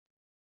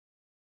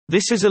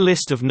This is a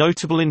list of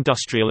notable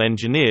industrial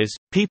engineers,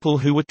 people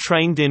who were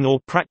trained in or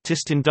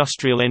practiced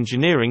industrial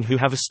engineering who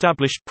have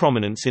established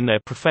prominence in their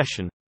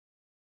profession.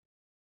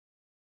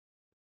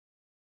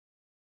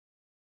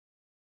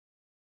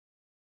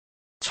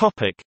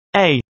 Topic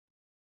A.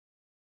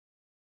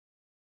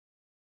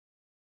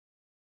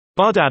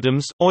 Bud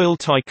Adams, oil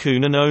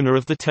tycoon and owner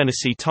of the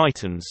Tennessee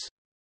Titans.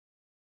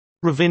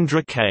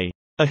 Ravindra K.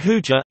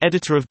 Ahuja,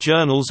 editor of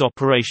journals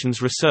Operations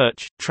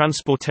Research,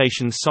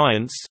 Transportation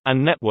Science,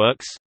 and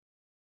Networks.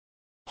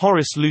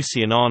 Horace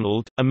Lucien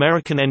Arnold,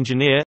 American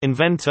engineer,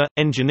 inventor,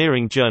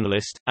 engineering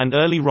journalist, and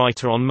early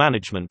writer on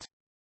management.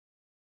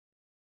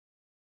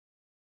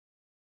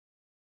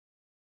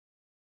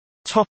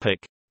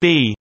 Topic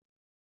B.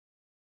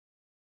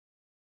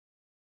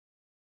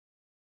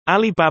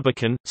 Ali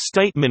Babakan,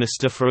 State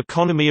Minister for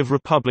Economy of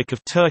Republic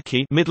of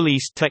Turkey, Middle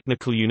East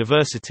Technical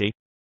University.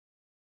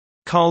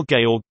 Carl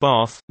Georg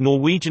Barth,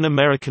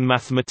 Norwegian-American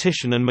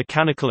mathematician and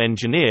mechanical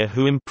engineer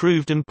who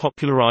improved and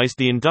popularized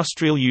the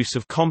industrial use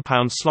of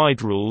compound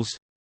slide rules.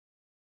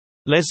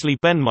 Leslie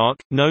Benmark,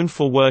 known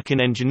for work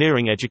in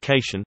engineering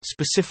education,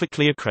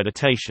 specifically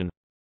accreditation.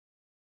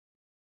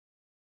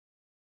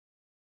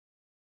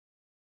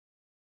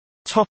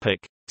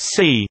 Topic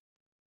C.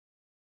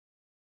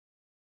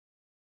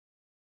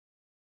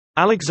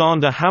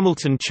 Alexander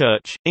Hamilton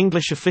Church,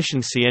 English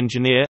efficiency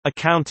engineer,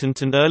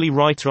 accountant and early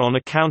writer on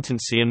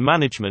accountancy and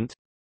management.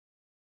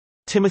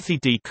 Timothy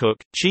D. Cook,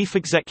 Chief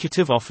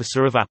Executive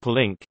Officer of Apple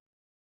Inc.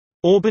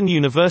 Auburn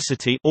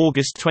University,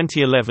 August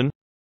 2011.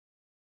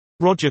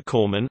 Roger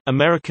Corman,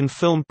 American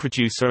film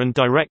producer and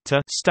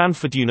director,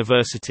 Stanford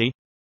University.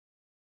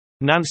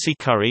 Nancy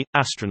Curry,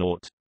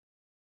 astronaut.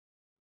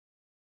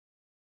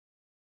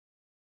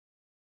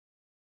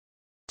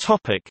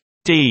 Topic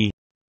D.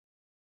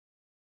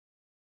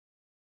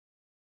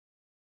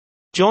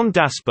 John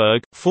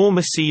Dasberg,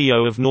 former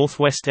CEO of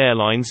Northwest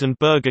Airlines and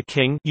Burger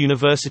King,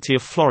 University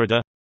of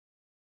Florida.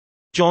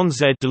 John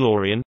Z.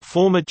 DeLorean,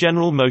 former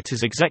General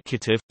Motors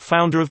executive,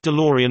 founder of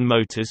DeLorean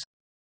Motors.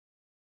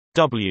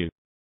 W.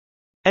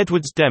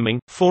 Edwards Deming,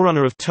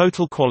 forerunner of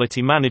Total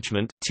Quality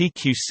Management,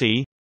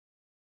 TQC.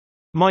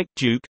 Mike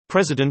Duke,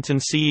 president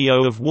and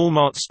CEO of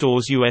Walmart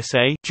Stores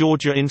USA,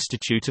 Georgia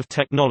Institute of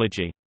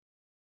Technology.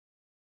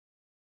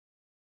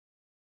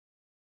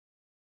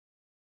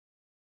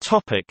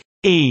 Topic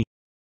E.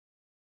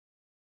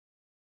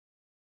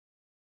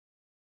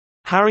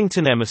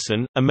 Harrington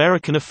Emerson,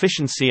 American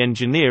efficiency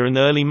engineer and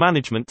early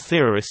management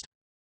theorist.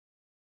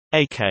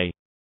 A.K.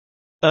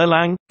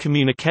 Erlang,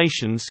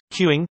 Communications,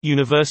 Queuing,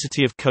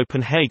 University of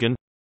Copenhagen.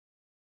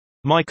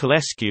 Michael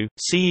Eskew,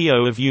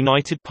 CEO of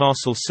United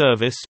Parcel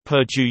Service,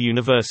 Purdue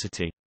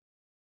University.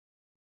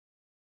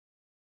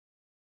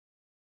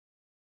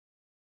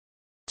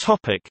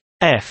 Topic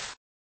F.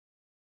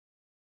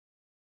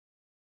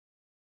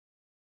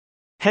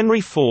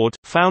 Henry Ford,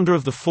 founder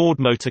of the Ford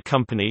Motor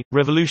Company,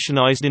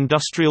 revolutionized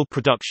industrial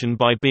production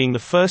by being the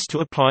first to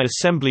apply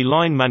assembly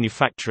line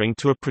manufacturing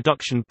to a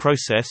production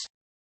process.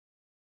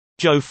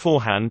 Joe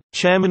Forehand,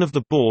 chairman of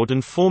the board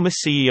and former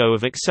CEO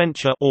of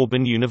Accenture,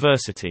 Auburn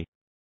University.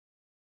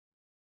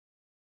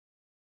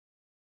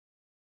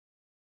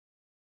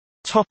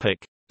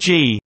 Topic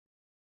G.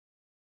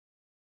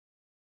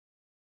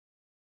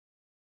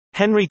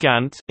 Henry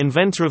Gantt,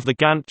 inventor of the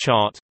Gantt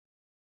chart.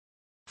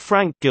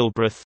 Frank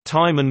Gilbreth,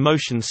 Time and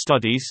Motion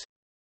Studies.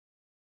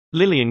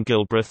 Lillian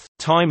Gilbreth,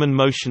 Time and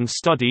Motion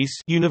Studies,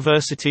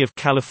 University of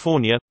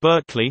California,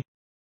 Berkeley.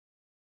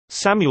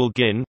 Samuel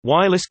Ginn,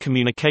 wireless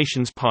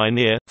communications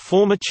pioneer,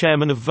 former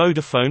chairman of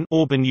Vodafone,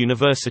 Auburn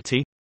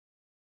University.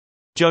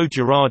 Joe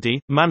Girardi,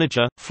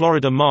 manager,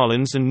 Florida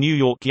Marlins and New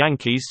York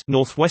Yankees,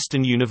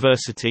 Northwestern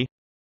University.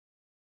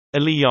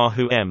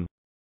 Eliyahu M.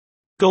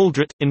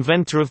 Goldratt,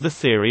 inventor of the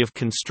theory of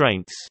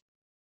constraints.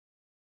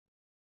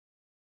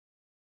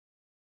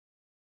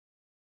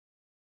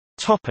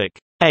 Topic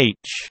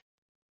H.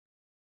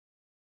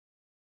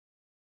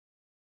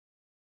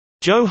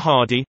 Joe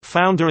Hardy,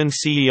 founder and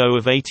CEO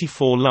of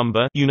 84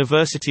 Lumber,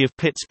 University of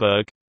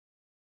Pittsburgh.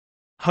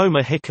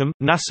 Homer Hickam,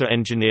 NASA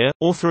engineer,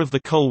 author of The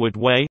Colwood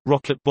Way,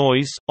 Rocket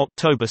Boys,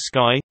 October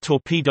Sky,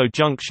 Torpedo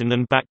Junction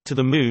and Back to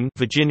the Moon,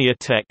 Virginia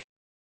Tech.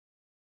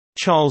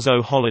 Charles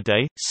O.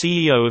 Holliday,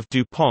 CEO of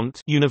DuPont,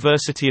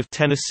 University of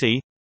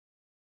Tennessee.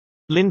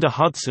 Linda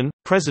Hudson,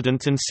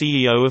 president and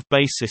CEO of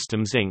Bay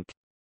Systems Inc.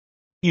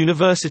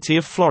 University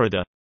of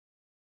Florida.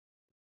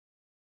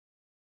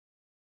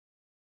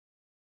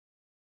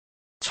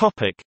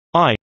 Topic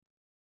I.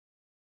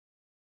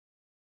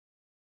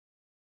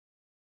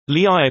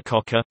 Lee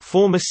Iacocca,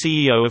 former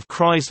CEO of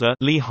Chrysler,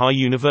 Lehigh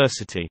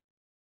University.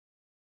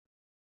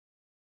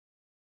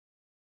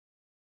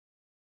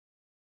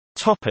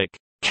 Topic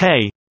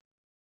K.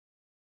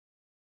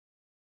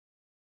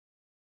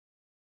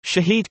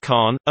 Shahid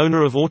Khan,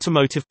 owner of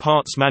automotive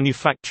parts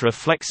manufacturer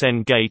Flex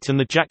N Gate and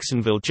the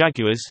Jacksonville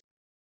Jaguars.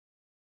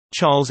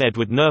 Charles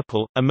Edward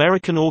Nurple,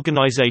 American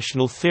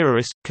organizational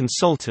theorist,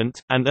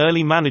 consultant, and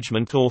early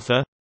management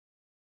author.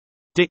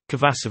 Dick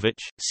Kovacevich,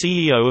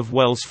 CEO of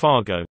Wells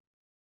Fargo.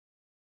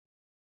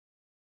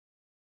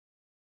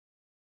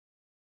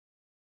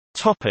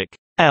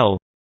 L.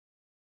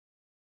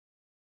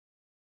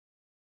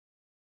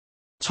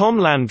 Tom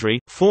Landry,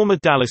 former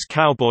Dallas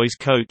Cowboys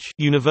coach,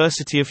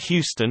 University of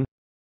Houston.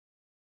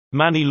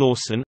 Manny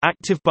Lawson,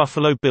 active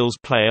Buffalo Bills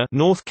player,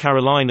 North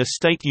Carolina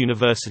State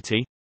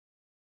University.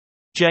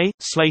 J.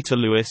 Slater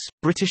Lewis,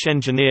 British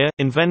engineer,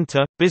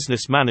 inventor,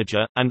 business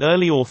manager, and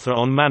early author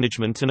on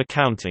management and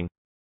accounting.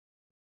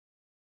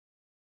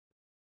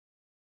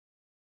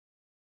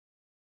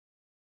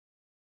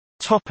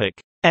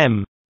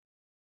 M.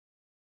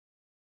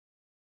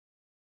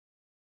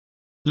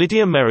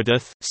 Lydia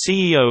Meredith,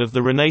 CEO of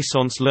the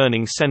Renaissance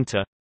Learning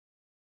Center.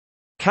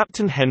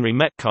 Captain Henry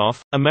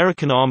Metcalf,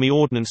 American Army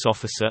Ordnance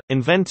Officer,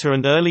 inventor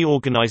and early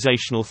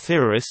organizational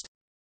theorist.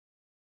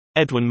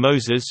 Edwin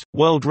Moses,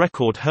 world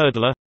record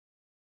hurdler.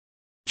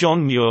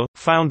 John Muir,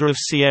 founder of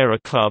Sierra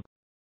Club.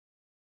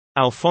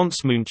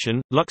 Alphonse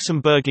Munchin,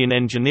 Luxembourgian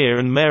engineer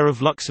and mayor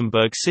of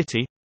Luxembourg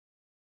City.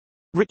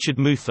 Richard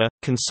Muther,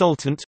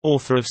 consultant,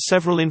 author of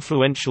several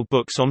influential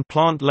books on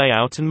plant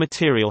layout and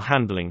material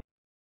handling.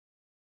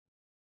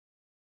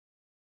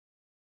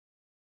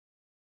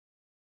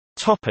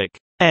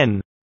 N.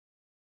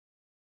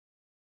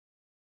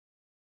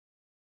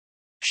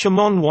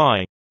 Shimon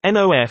Y.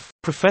 Nof,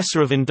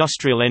 professor of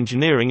industrial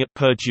engineering at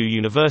Purdue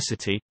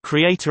University,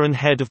 creator and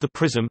head of the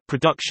PRISM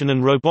production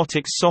and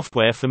robotics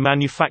software for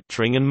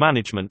manufacturing and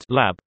management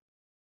lab.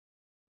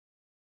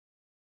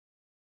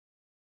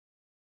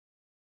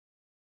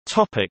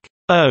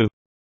 O.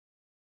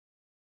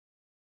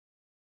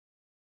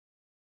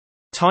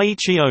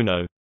 Taiichi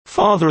Ono,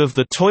 father of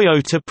the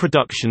Toyota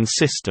production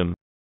system,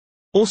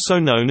 also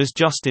known as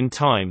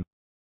just-in-time.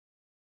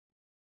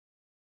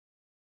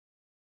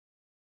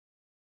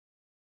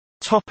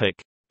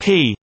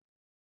 P.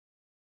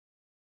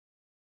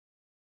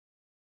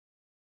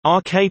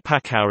 R.K.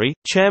 Pakauri,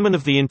 chairman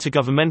of the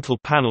Intergovernmental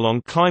Panel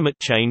on Climate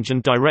Change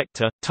and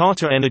director,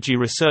 Tata Energy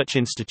Research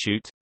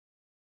Institute.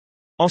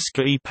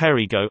 Oscar E.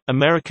 Perigo,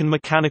 American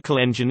mechanical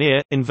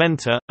engineer,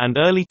 inventor, and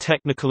early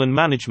technical and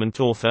management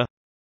author.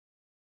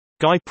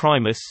 Guy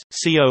Primus,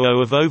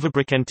 COO of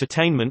Overbrick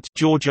Entertainment,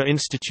 Georgia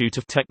Institute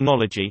of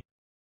Technology.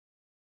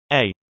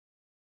 A.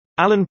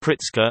 Alan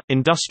Pritzker,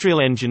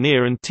 industrial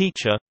engineer and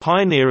teacher,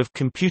 pioneer of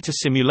computer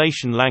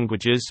simulation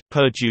languages,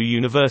 Purdue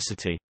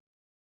University.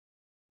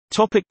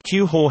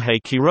 Q. Jorge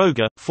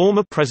Quiroga,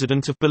 former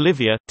president of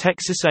Bolivia,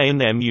 Texas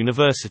A&M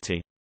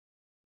University.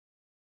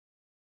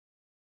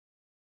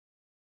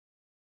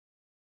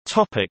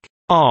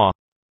 R.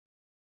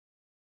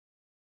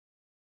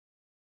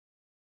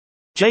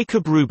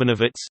 Jacob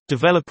Rubenowitz,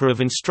 developer of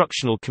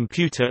instructional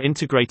computer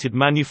integrated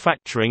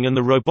manufacturing and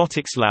the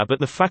robotics lab at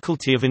the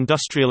Faculty of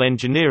Industrial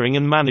Engineering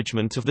and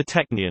Management of the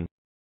Technion.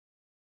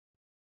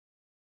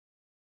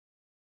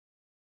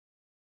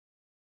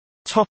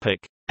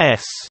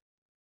 S.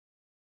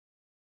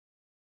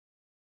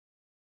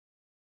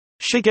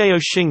 Shigeo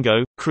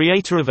Shingo,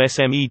 creator of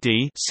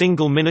SMED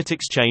single-minute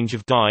exchange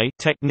of die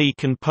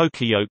technique and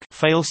poker yoke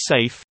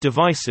fail-safe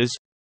devices.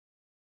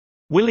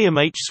 William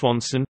H.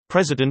 Swanson,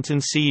 president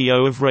and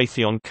CEO of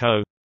Raytheon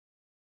Co.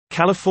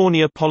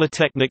 California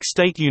Polytechnic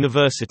State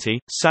University,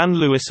 San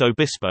Luis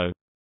Obispo.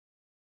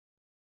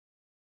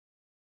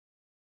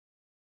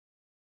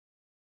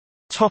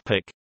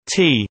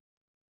 T.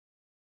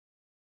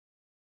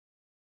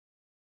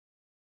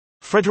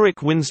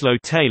 Frederick Winslow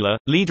Taylor,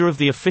 leader of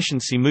the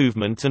efficiency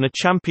movement and a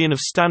champion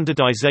of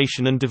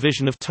standardization and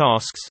division of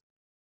tasks.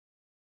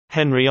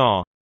 Henry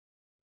R.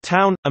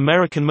 Town,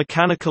 American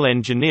mechanical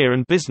engineer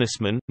and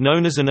businessman,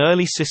 known as an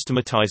early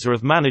systematizer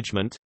of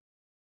management.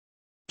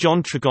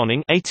 John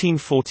Tregonning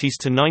 (1840s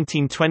to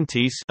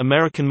 1920s),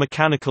 American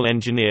mechanical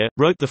engineer,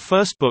 wrote the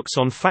first books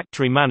on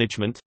factory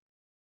management.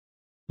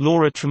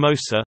 Laura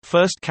Tremosa,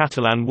 first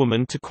Catalan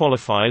woman to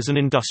qualify as an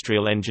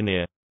industrial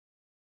engineer.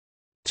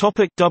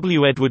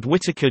 W. Edward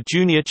Whittaker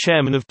Jr.,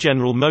 chairman of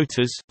General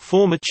Motors,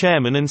 former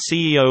chairman and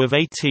CEO of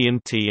AT&T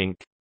Inc.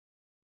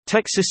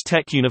 Texas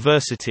Tech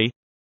University.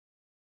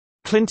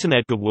 Clinton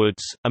Edgar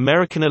Woods,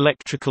 American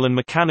electrical and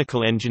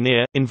mechanical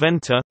engineer,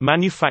 inventor,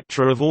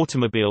 manufacturer of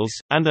automobiles,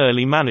 and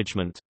early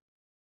management.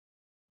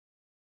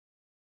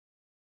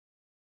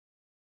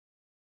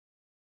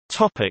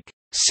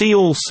 See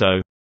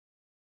also: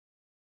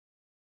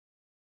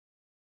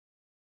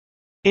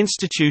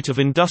 Institute of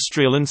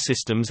Industrial and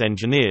Systems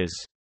Engineers